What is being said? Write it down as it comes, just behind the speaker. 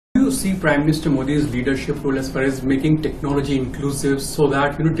you see Prime Minister Modi's leadership role as far as making technology inclusive so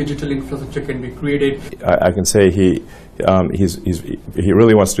that digital infrastructure can be created? I can say he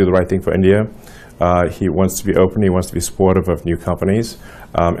really wants to do the right thing for India. He wants to be open. He wants to be supportive of new companies,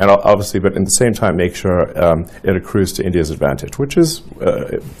 and obviously, but at the same time, make sure it accrues to India's advantage, which is,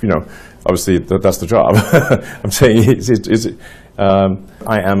 obviously that's the job. I'm saying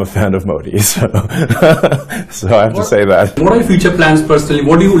I am a fan of Modi, so I have to say that. What are your future plans personally?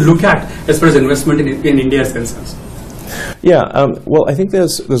 What do you look at as far as investment in India is concerned? Yeah, well, I think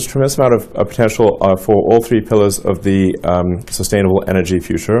there's a tremendous amount of potential for all three pillars of the sustainable energy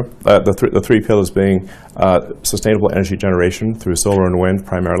future. The three pillars being sustainable energy generation through solar and wind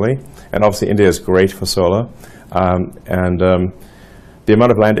primarily, and obviously India is great for solar, the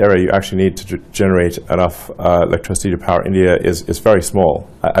amount of land area you actually need to generate enough electricity to power India is very small.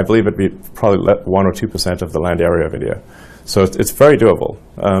 I believe it'd be probably 1 or 2% of the land area of India, so it's very doable.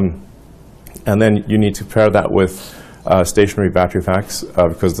 And then you need to pair that with stationary battery packs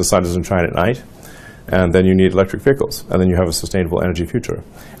because the sun doesn't shine at night, and then you need electric vehicles, and then you have a sustainable energy future.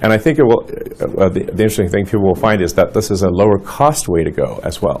 And I think it will. The interesting thing people will find is that this is a lower cost way to go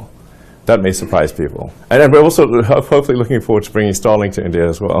as well. That may surprise people. And we're also hopefully looking forward to bringing Starlink to India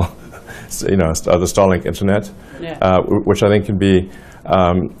as well. The Starlink internet, which I think can be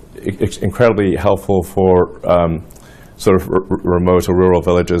incredibly helpful for sort of remote or rural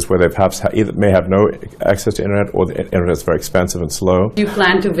villages where they perhaps may have no access to internet, or the internet is very expensive and slow. Do you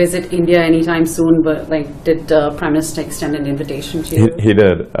plan to visit India anytime soon? But did the Prime Minister extend an invitation to you? He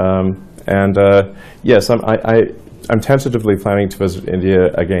did, yes, I'm tentatively planning to visit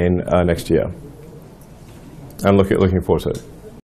India again next year. I'm looking forward to it.